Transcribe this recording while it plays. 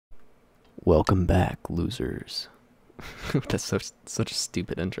Welcome back, losers. That's such a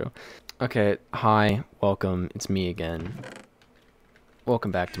stupid intro. Okay, hi, welcome. It's me again.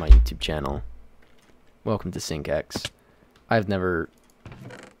 Welcome back to my YouTube channel. Welcome to SyncX. I've never.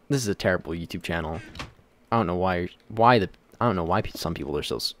 This is a terrible YouTube channel. I don't know why. I don't know why some people are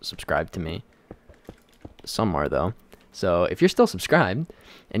still subscribed to me. Some are though. So if you're still subscribed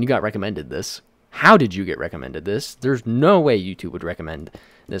and you got recommended this, how did you get recommended this? There's no way YouTube would recommend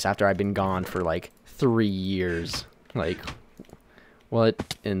this after I've been gone for like 3 years. Like,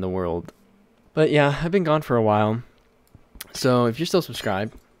 what in the world? But yeah, I've been gone for a while. So if you're still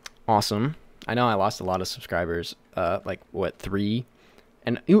subscribed, awesome. I know I lost a lot of subscribers, like what, 3?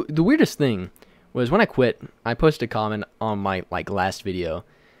 And the weirdest thing was when I quit, I posted a comment on my last video,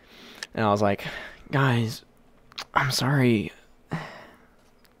 and I was like, guys, I'm sorry.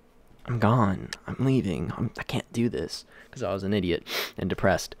 I'm gone. I'm leaving. I can't do this because I was an idiot and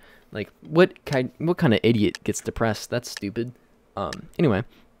depressed. Like, what kind of idiot gets depressed? That's stupid. Anyway,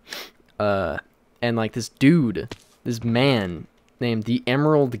 and like this man named the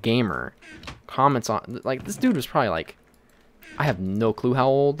Emerald Gamer comments on, like, this dude was probably like, I have no clue how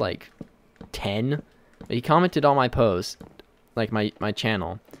old, like 10. But he commented on my post, like my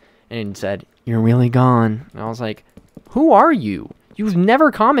channel, and said, "You're really gone." And I was like, who are you? You've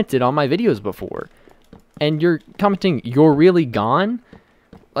never commented on my videos before, and you're commenting, "You're really gone"?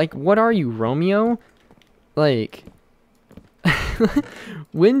 Like, what are you, Romeo? Like,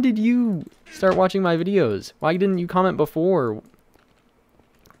 when did you start watching my videos? Why didn't you comment before?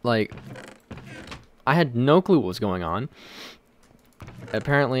 Like, I had no clue what was going on.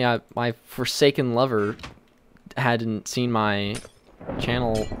 Apparently, my forsaken lover hadn't seen my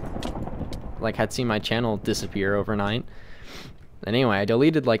channel, had seen my channel disappear overnight. Anyway, I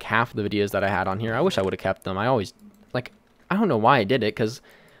deleted like half of the videos that I had on here. I wish I would have kept them. I always, like, I don't know why I did it, because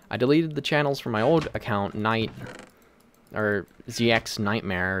I deleted the channels from my old account, or ZX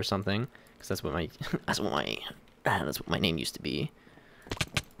Nightmare or something, because that's what my that's what my name used to be.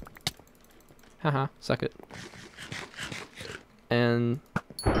 Haha, suck it. And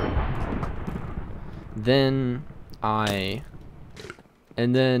then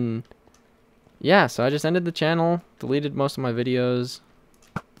yeah, so I just ended the channel, deleted most of my videos,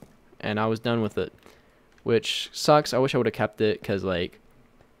 and I was done with it, which sucks. I wish I would have kept it, because like,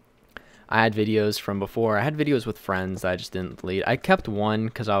 I had videos from before. I had videos with friends that I just didn't delete. I kept one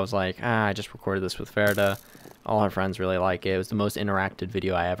because I was like, I just recorded this with Ferda. All her friends really like it. It was the most interactive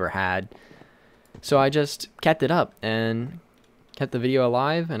video I ever had. So I just kept it up and kept the video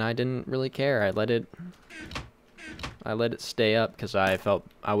alive, and I didn't really care. I let it stay up because I felt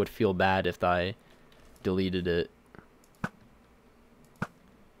I would feel bad if I deleted it.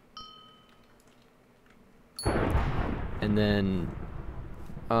 And then,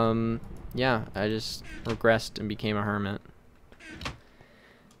 yeah, I just regressed and became a hermit.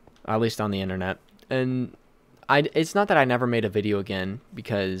 At least on the internet. And it's not that I never made a video again,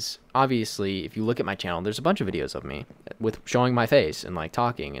 because obviously if you look at my channel, there's a bunch of videos of me with showing my face and like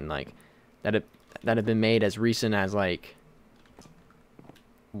talking, and like that have been made as recent as like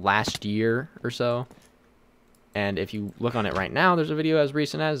last year or so. And if you look on it right now, there's a video as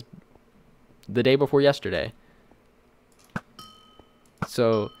recent as the day before yesterday.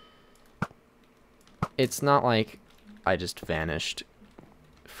 So it's not like I just vanished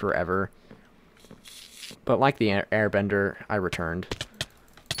forever. But like the airbender, I returned.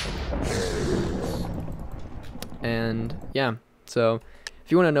 And yeah, so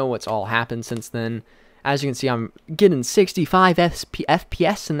if you want to know what's all happened since then, as you can see, I'm getting 65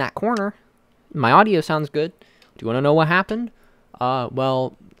 FPS in that corner. My audio sounds good. Do you want to know what happened?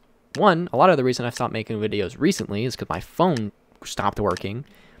 Well, one, a lot of the reason I stopped making videos recently is because my phone stopped working.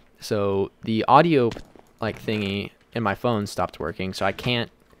 So the audio thingy in my phone stopped working, so I can't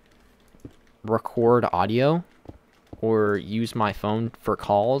record audio or use my phone for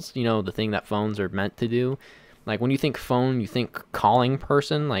calls. You know, the thing that phones are meant to do. Like, when you think phone, you think calling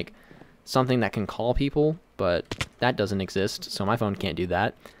person, like something that can call people, but that doesn't exist, so my phone can't do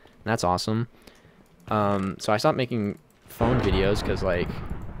that. That's awesome. So I stopped making phone videos because, like,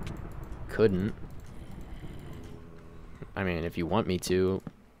 couldn't. I mean, if you want me to,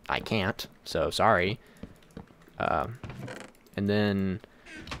 I can't, so sorry. And then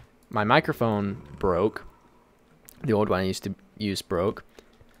my microphone broke. The old one I used to use broke.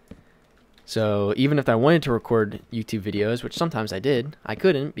 So even if I wanted to record YouTube videos, which sometimes I did, I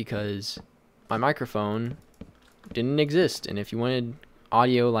couldn't because my microphone didn't exist. And if you wanted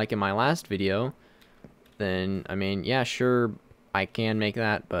audio like in my last video, then, I mean, yeah, sure, I can make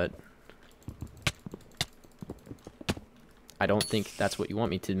that, but I don't think that's what you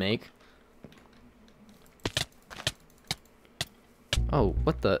want me to make. Oh,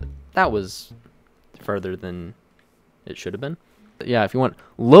 what the? That was further than it should have been. Yeah, if you want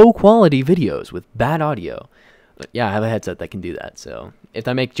low quality videos with bad audio, yeah, I have a headset that can do that. So if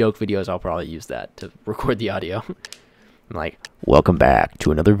I make joke videos, I'll probably use that to record the audio. I'm like, welcome back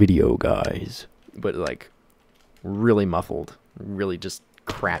to another video, guys. But like, really muffled, really just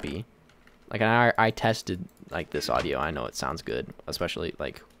crappy. Like I tested like this audio. I know it sounds good, especially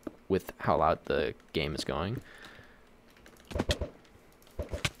like with how loud the game is going.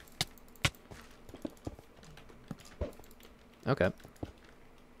 Okay.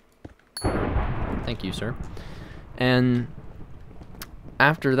 Thank you, sir. And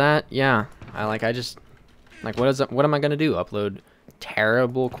after that, yeah, I just like what am I gonna do? Upload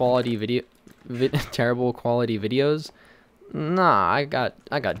terrible quality terrible quality videos? Nah, I got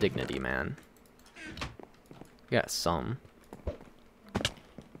dignity, man. Got some.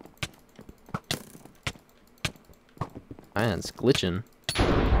 Man, it's glitching.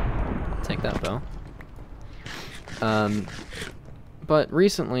 Take that, Bo. But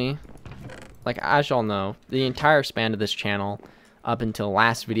recently, like as y'all know, the entire span of this channel, up until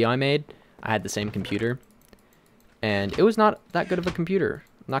last video I made, I had the same computer. And it was not that good of a computer.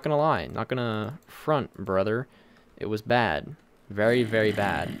 I'm not gonna lie. Not gonna front, brother. It was bad. Very, very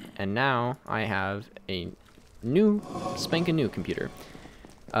bad. And now I have a new, spanking new computer.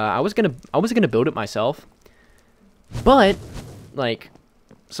 I was gonna build it myself, but like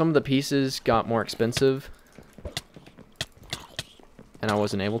some of the pieces got more expensive, and I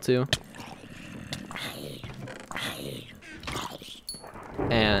wasn't able to.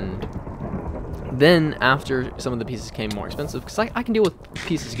 And then after some of the pieces came more expensive, because I can deal with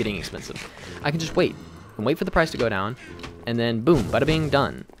pieces getting expensive. I can just wait and wait for the price to go down, and then boom, bada bing,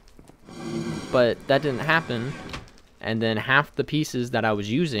 done. But that didn't happen, and then half the pieces that I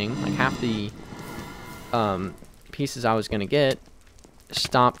was using, like half the pieces I was gonna get,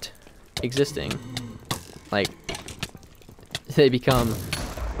 stopped existing. Like they became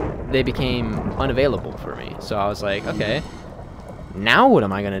unavailable for me. So I was like, okay, now what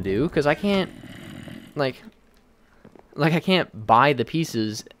am I gonna do? Because I can't like I can't buy the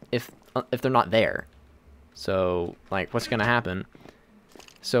pieces if they're not there. So like, what's gonna happen?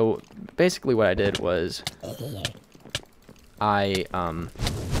 So basically what I did was I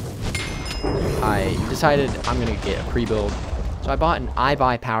decided I'm gonna get a pre-build. So I bought an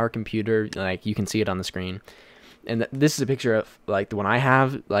iBuyPower computer, like you can see it on the screen. And this is a picture of like the one I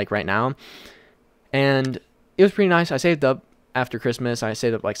have like right now. And it was pretty nice. I saved up after Christmas. I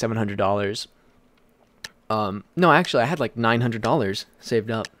saved up like $700. No, actually I had like $900 saved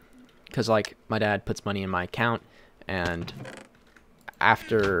up, because like my dad puts money in my account, and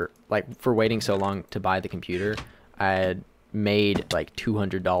after like for waiting so long to buy the computer, I had made like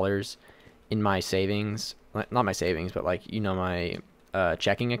 $200 in my savings, not my savings, but like, you know, my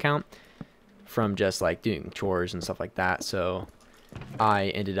checking account, from just like doing chores and stuff like that. So I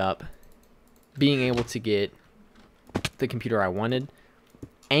ended up being able to get the computer I wanted,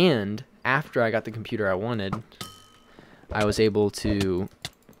 and after I got the computer I wanted, I was able to,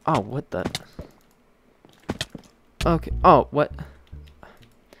 oh, what the, okay, oh, what,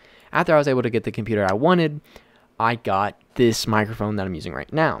 after I was able to get the computer I wanted, I got this microphone that I'm using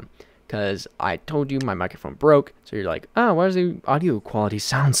right now. Because I told you my microphone broke, so you're like, oh, why does the audio quality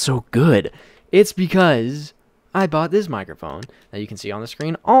sound so good? It's because I bought this microphone that you can see on the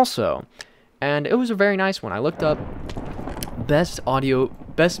screen also. And it was a very nice one. I looked up best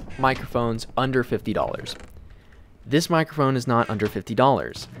microphones under $50. This microphone is not under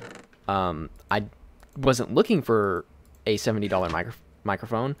 $50. I wasn't looking for a $70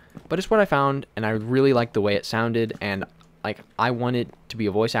 microphone, but it's what I found, and I really liked the way it sounded, and like I wanted to be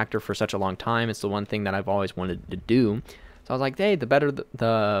a voice actor for such a long time. It's the one thing that I've always wanted to do. So I was like, hey, the better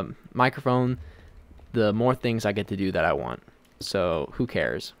the microphone, the more things I get to do that I want. So who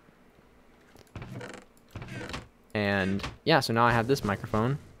cares? And yeah, so now I have this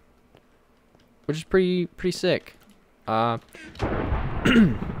microphone, which is pretty sick. So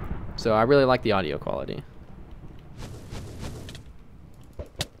I really like the audio quality.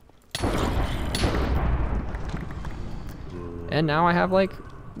 And now I have like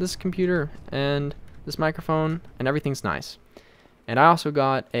this computer and this microphone, and everything's nice. And I also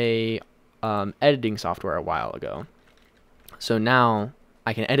got a editing software a while ago. So now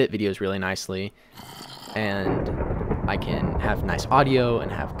I can edit videos really nicely, and I can have nice audio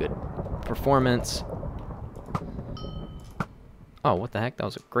and have good performance. Oh, what the heck? That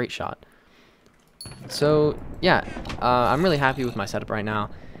was a great shot. So yeah, I'm really happy with my setup right now.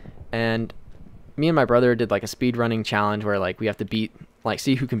 And me and my brother did like a speed running challenge where like we have to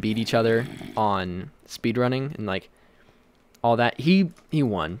see who can beat each other on speed running, and like all that. He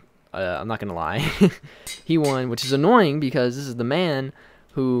won. I'm not gonna lie. He won, which is annoying because this is the man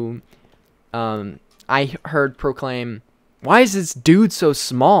who I heard proclaim, "Why is this dude so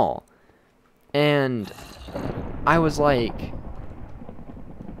small?" And I was like,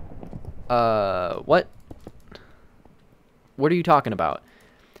 what? What are you talking about?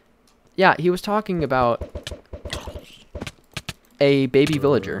 Yeah, he was talking about a baby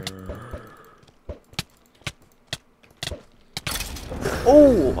villager.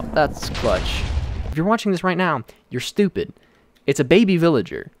 Oh, that's clutch. If you're watching this right now, you're stupid. It's a baby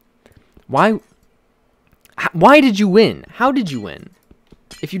villager. Why did you win? How did you win?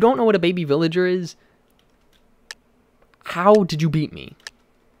 If you don't know what a baby villager is, how did you beat me?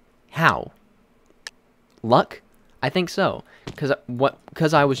 How? Luck? I think so.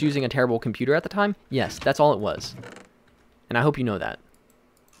 Because I was using a terrible computer at the time? Yes, that's all it was. And I hope you know that.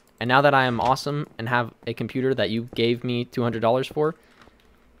 And now that I am awesome and have a computer that you gave me $200 for,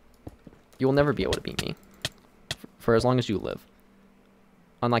 you will never be able to beat me. For as long as you live.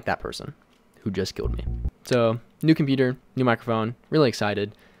 Unlike that person who just killed me. So, new computer, new microphone, really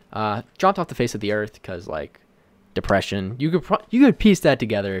excited. Dropped off the face of the earth because, like, depression. You could piece that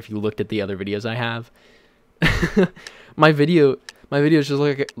together if you looked at the other videos I have. my videos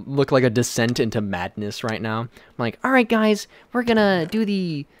just look like a descent into madness right now. I'm like, all right, guys, we're gonna do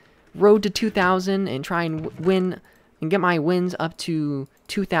the road to 2,000 and try and win and get my wins up to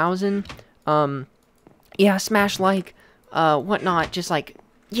 2,000. Yeah, smash like, whatnot, just like,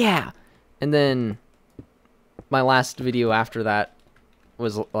 yeah. And then my last video after that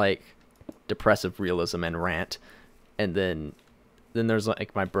was like depressive realism and rant. And then there's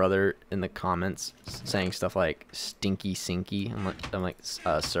like my brother in the comments saying stuff like stinky sinky. I'm like,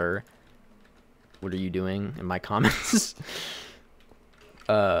 sir, what are you doing in my comments?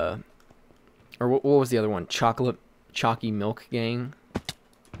 Or what was the other one? Chalky milk gang,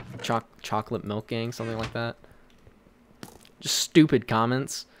 chocolate milk gang, something like that. Just stupid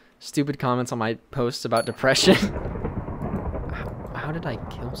comments on my posts about depression. How did I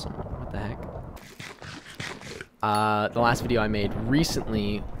kill someone? What the heck? The last video I made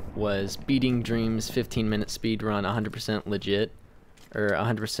recently was beating Dream's 15-minute speedrun 100% legit, or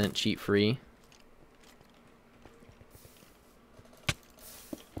 100% cheat-free.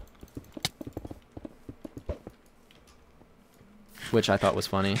 Which I thought was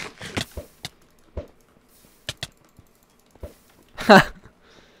funny.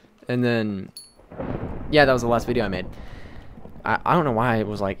 And then, yeah, that was the last video I made. I don't know why it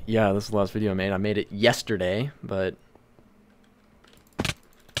was like, yeah, this is the last video I made. I made it yesterday, but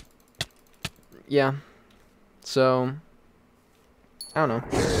yeah. So, I don't know.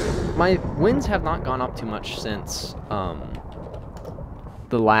 My wins have not gone up too much since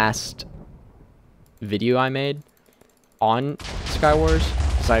the last video I made on Skywars,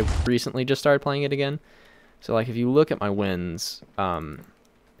 because I recently just started playing it again. So, like, if you look at my wins,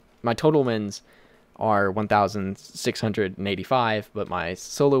 my total wins are 1,685, but my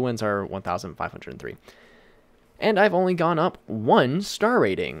solo wins are 1,503. And I've only gone up 1 star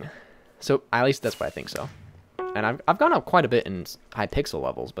rating. So, at least that's what I think so. And I've gone up quite a bit in high pixel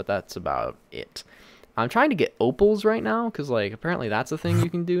levels, but that's about it. I'm trying to get opals right now, because, like, apparently that's a thing you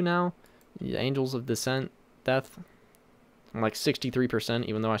can do now. The Angels of Descent Death. I'm like 63%,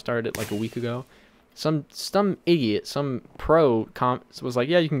 even though I started it like a week ago. Some idiot, some pro was like,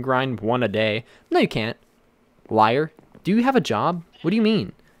 yeah, you can grind 1 a day. No, you can't. Liar. Do you have a job? What do you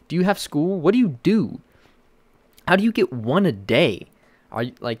mean? Do you have school? What do you do? How do you get 1 a day? Are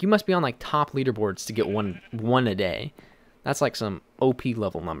you, like, you must be on like top leaderboards to get one a day. That's like some OP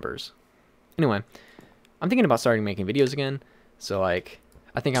level numbers. Anyway, I'm thinking about starting making videos again. So like,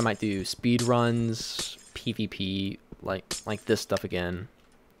 I think I might do speed runs, PvP, like this stuff again.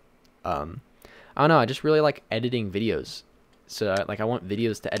 I don't know, I just really like editing videos. So, I want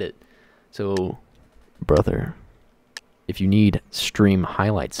videos to edit. So, brother, if you need stream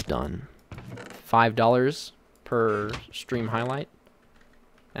highlights done, $5 per stream highlight?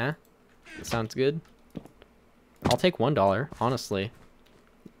 Eh? That sounds good. I'll take $1, honestly.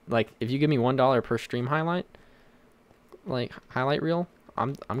 Like, if you give me $1 per stream highlight, like, highlight reel,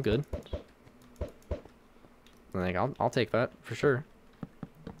 I'm good. Like, I'll take that, for sure.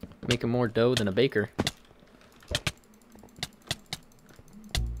 Making more dough than a baker.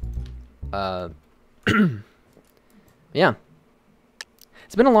 Yeah.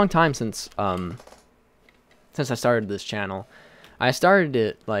 It's been a long time since I started this channel. I started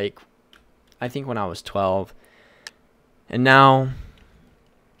it, like, I think when I was 12. And now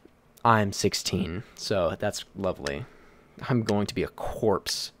I'm 16. So that's lovely. I'm going to be a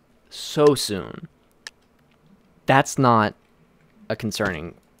corpse so soon. That's not a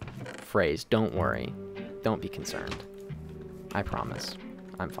concerning phrase. Don't worry. Don't be concerned. I promise.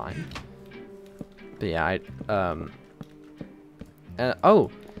 I'm fine. But yeah,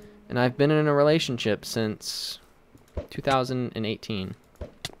 oh, and I've been in a relationship since 2018.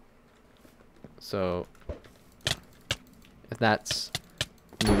 So, if that's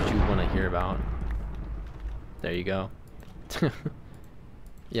news you want to hear about, there you go.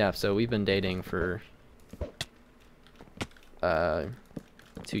 Yeah, so we've been dating for 2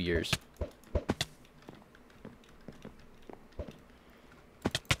 years.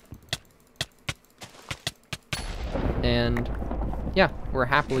 And yeah, we're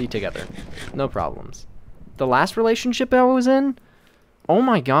happily together. No problems. The last relationship I was in, oh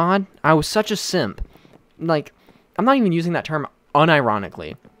my god, I was such a simp. Like, I'm not even using that term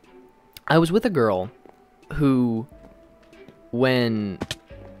unironically. I was with a girl who, when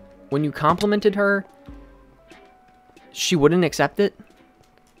you complimented her, she wouldn't accept it.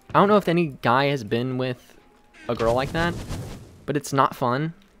 I don't know if any guy has been with a girl like that, but it's not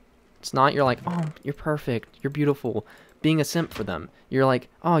fun. It's not, you're like, oh, you're perfect, you're beautiful, being a simp for them. You're like,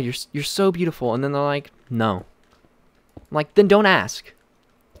 oh, you're so beautiful, and then they're like, no. Like, then don't ask.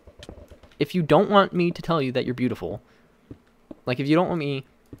 If you don't want me to tell you that you're beautiful, like, if you don't want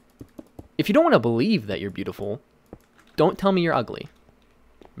to believe that you're beautiful, don't tell me you're ugly.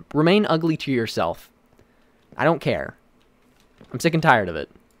 Remain ugly to yourself. I don't care. I'm sick and tired of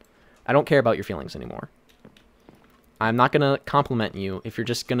it. I don't care about your feelings anymore. I'm not going to compliment you if you're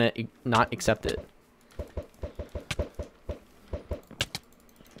just going to not accept it.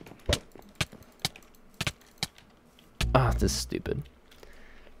 Oh, this is stupid.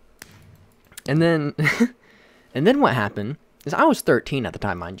 And then, and then what happened is I was 13 at the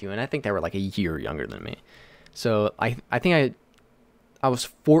time, mind you, and I think they were like a year younger than me. So I think I was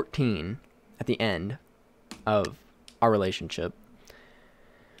 14 at the end of our relationship.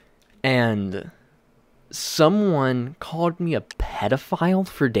 And someone called me a pedophile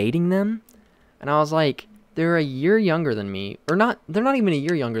for dating them. And I was like, they're a year younger than me. Or not, they're not even a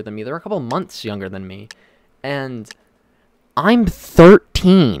year younger than me. They're a couple months younger than me. And I'm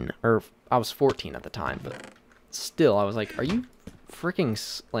 13. Or I was 14 at the time. But still, I was like, are you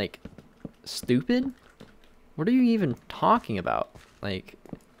freaking, like, stupid? What are you even talking about? Like,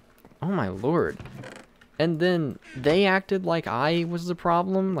 oh my lord. And then they acted like I was the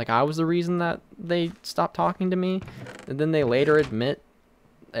problem, like I was the reason that they stopped talking to me. And then they later admitted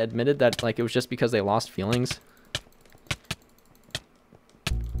that, like, it was just because they lost feelings.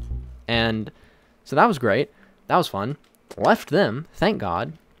 And so that was great. That was fun. Left them, thank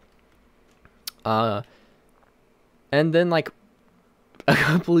God. And then, like, a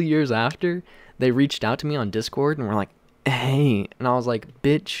couple of years after, they reached out to me on Discord and were like, hey. And I was like,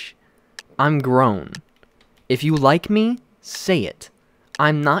 bitch, I'm grown. If you like me, say it.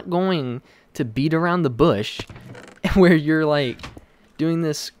 I'm not going to beat around the bush where you're, like, doing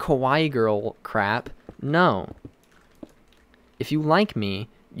this kawaii girl crap. No. If you like me,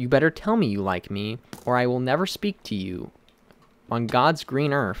 you better tell me you like me, or I will never speak to you on God's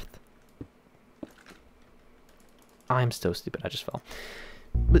green earth. I'm so stupid. I just fell.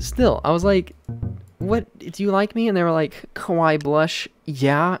 But still, I was like, what? Do you like me? And they were like, kawaii blush.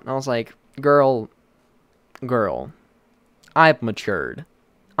 Yeah. And I was like, girl, I've matured.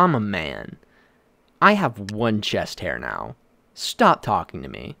 I'm a man. I have one chest hair now. Stop talking to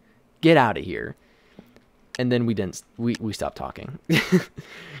me. Get out of here. And then we stopped talking.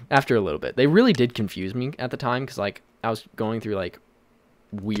 After a little bit. They really did confuse me at the time, because, like, I was going through, like,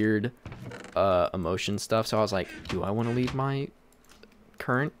 weird emotion stuff. So I was like, do I want to leave my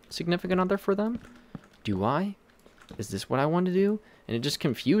current significant other for them? Do I? Is this what I want to do? And it just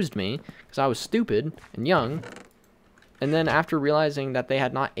confused me, because I was stupid and young. And then after realizing that they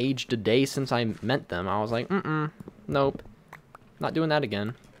had not aged a day since I met them, I was like, nope. Not doing that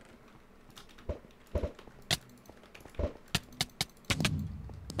again.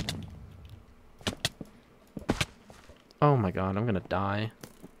 Oh my god, I'm gonna die.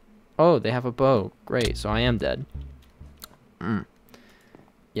 Oh, they have a bow. Great, so I am dead.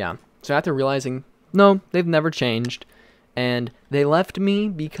 Yeah, so after realizing, no, they've never changed. And they left me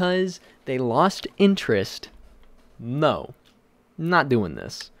because they lost interest. No, not doing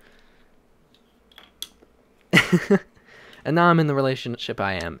this. And now I'm in the relationship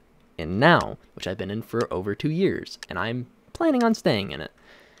I am in now, which I've been in for over 2 years, and I'm planning on staying in it.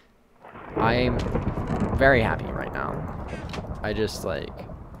 I'm very happy right now. I just, like,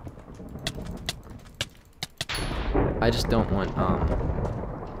 I just don't want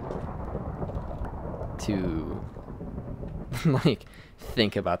to like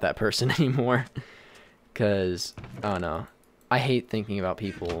think about that person anymore, because, oh no, I hate thinking about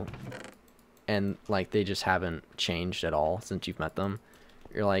people and like they just haven't changed at all since you've met them.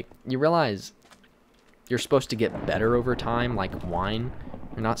 You're like, you realize you're supposed to get better over time, like wine.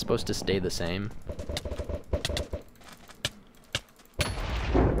 You're not supposed to stay the same.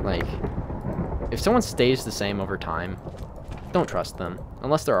 Like, if someone stays the same over time, don't trust them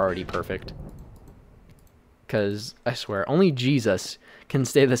unless they're already perfect. Because I swear, only Jesus can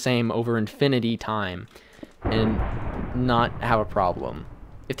stay the same over infinity time and not have a problem.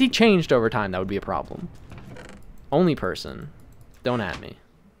 If he changed over time, that would be a problem. Only person. Don't at me.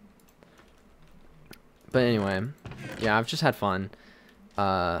 But anyway, yeah, I've just had fun.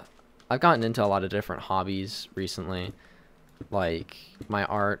 I've gotten into a lot of different hobbies recently. Like, my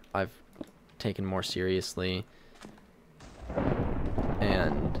art, I've taken more seriously.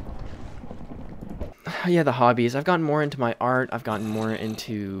 And yeah, the hobbies. I've gotten more into my art. I've gotten more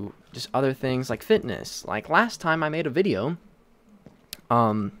into just other things like fitness. Like last time I made a video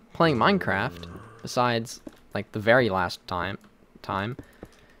playing Minecraft, besides like the very last time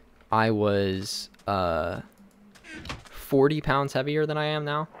I was 40 pounds heavier than I am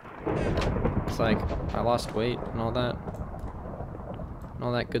now. It's like I lost weight and all that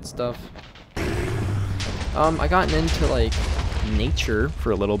good stuff. I gotten into like nature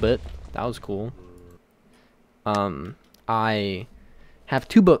for a little bit. That was cool. I have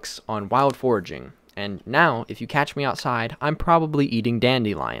 2 books on wild foraging, and now if you catch me outside, I'm probably eating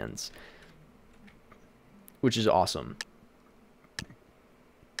dandelions, which is awesome.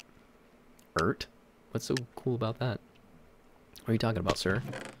 What's so cool about that? What are you talking about, sir?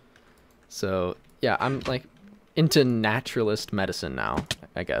 So yeah, I'm like into naturalist medicine now,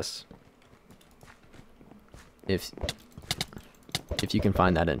 I guess. If you can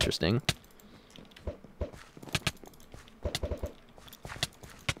find that interesting.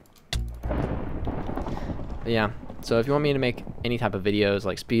 Yeah, so if you want me to make any type of videos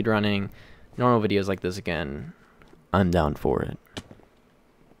like speedrunning, normal videos like this again, I'm down for it.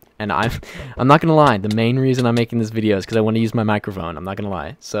 And I'm not gonna lie, the main reason I'm making this video is because I want to use my microphone. I'm not gonna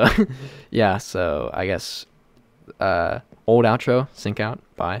lie. So yeah, so I guess old outro, sync out,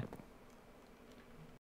 bye.